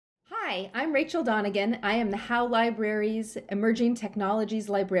Hi, I'm Rachel Donegan. I am the Howe Library's Emerging Technologies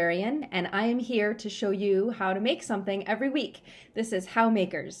Librarian, and I am here to show you how to make something every week. This is Howe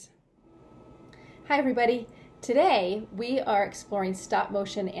Makers. Hi everybody. Today we are exploring stop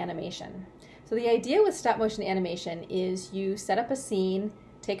motion animation. So the idea with stop motion animation is you set up a scene,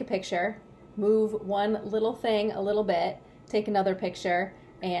 take a picture, move one little thing a little bit, take another picture,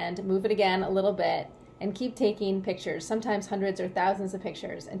 and move it again a little bit, and keep taking pictures, sometimes hundreds or thousands of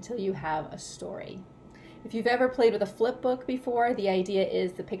pictures, until you have a story. If you've ever played with a flip book before, the idea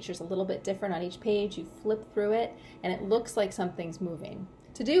is the picture's a little bit different on each page. You flip through it, and it looks like something's moving.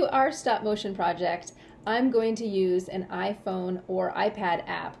 To do our stop motion project, I'm going to use an iPhone or iPad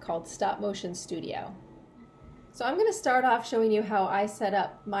app called Stop Motion Studio. So I'm going to start off showing you how I set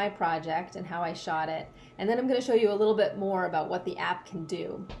up my project and how I shot it, and then I'm going to show you a little bit more about what the app can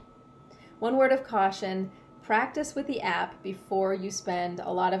do. One word of caution, practice with the app before you spend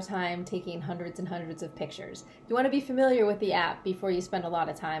a lot of time taking hundreds and hundreds of pictures. You want to be familiar with the app before you spend a lot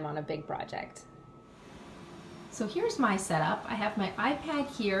of time on a big project. So here's my setup. I have my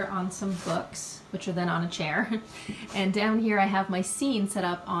iPad here on some books, which are then on a chair. And down here I have my scene set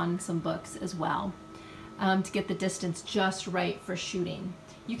up on some books as well, to get the distance just right for shooting.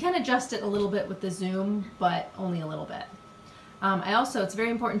 You can adjust it a little bit with the zoom, but only a little bit. It's very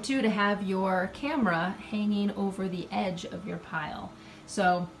important too to have your camera hanging over the edge of your pile.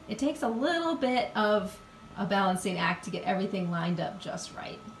 So it takes a little bit of a balancing act to get everything lined up just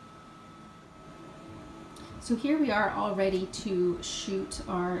right. So here we are all ready to shoot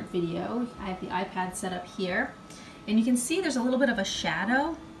our video. I have the iPad set up here, and you can see there's a little bit of a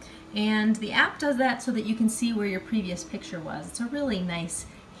shadow, and the app does that so that you can see where your previous picture was. It's a really nice,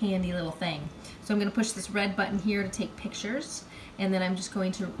 handy little thing. So I'm going to push this red button here to take pictures, and then I'm just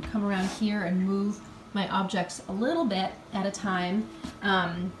going to come around here and move my objects a little bit at a time,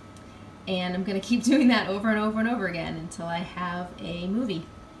 and I'm going to keep doing that over and over and over again until I have a movie.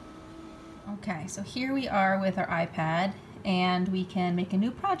 Okay, so here we are with our iPad, and we can make a new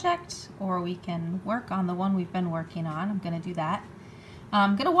project or we can work on the one we've been working on. I'm going to do that.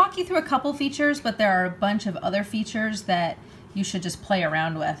 I'm going to walk you through a couple features, but there are a bunch of other features that you should just play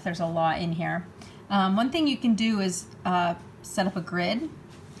around with. There's a lot in here. One thing you can do is set up a grid.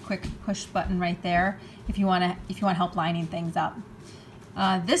 Quick push button right there if you want help lining things up.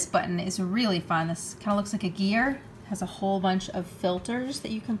 This button is really fun. This kind of looks like a gear. It has a whole bunch of filters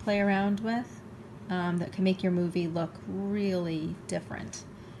that you can play around with that can make your movie look really different.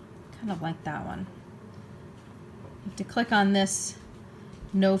 Kind of like that one. You have to click on this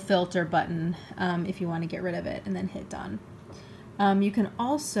no filter button if you want to get rid of it, and then hit done. You can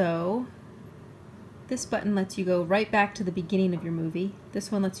also, this button lets you go right back to the beginning of your movie.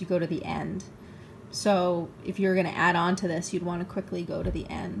 This one lets you go to the end. So if you're going to add on to this, you'd want to quickly go to the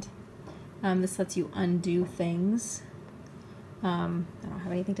end. This lets you undo things. I don't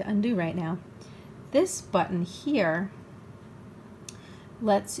have anything to undo right now. This button here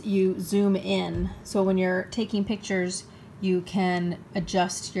lets you zoom in. So when you're taking pictures, you can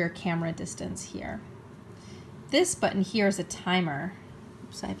adjust your camera distance here. This button here is a timer.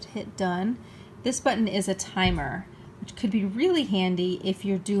 Oops, I have to hit done. This button is a timer, which could be really handy if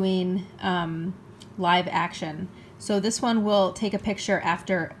you're doing live action. So this one will take a picture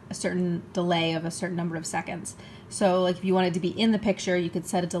after a certain delay of a certain number of seconds. So like if you wanted to be in the picture, you could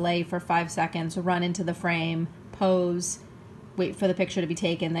set a delay for 5 seconds, run into the frame, pose, wait for the picture to be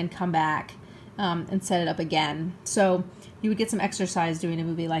taken, then come back and set it up again. So you would get some exercise doing a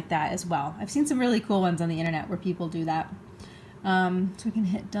movie like that as well. I've seen some really cool ones on the internet where people do that. So we can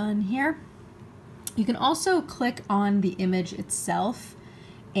hit done here. You can also click on the image itself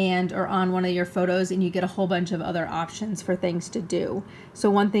or on one of your photos, and you get a whole bunch of other options for things to do. So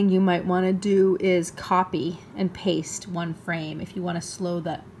one thing you might want to do is copy and paste one frame. If you want to slow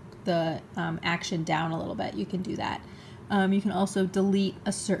the action down a little bit, you can do that. You can also delete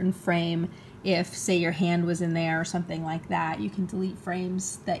a certain frame if, say, your hand was in there or something like that. You can delete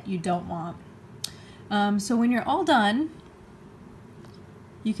frames that you don't want. So when you're all done,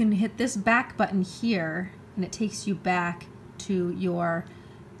 you can hit this back button here, and it takes you back to your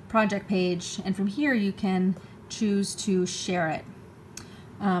project page, and from here you can choose to share it.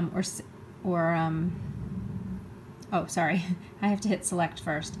 Oh, sorry, I have to hit select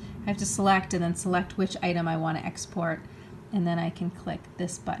first. I have to select and then select which item I want to export, and then I can click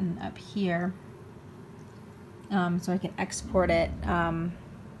this button up here. So I can export it,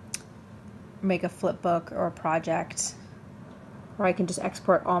 make a flip book or a project, or I can just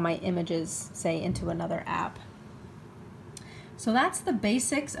export all my images, say, into another app. So that's the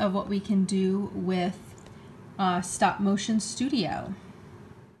basics of what we can do with Stop Motion Studio.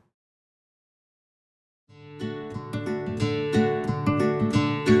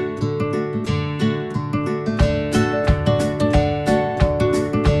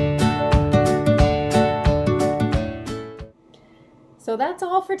 So that's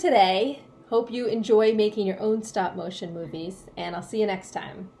all for today. Hope you enjoy making your own stop motion movies, and I'll see you next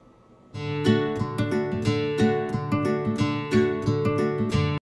time.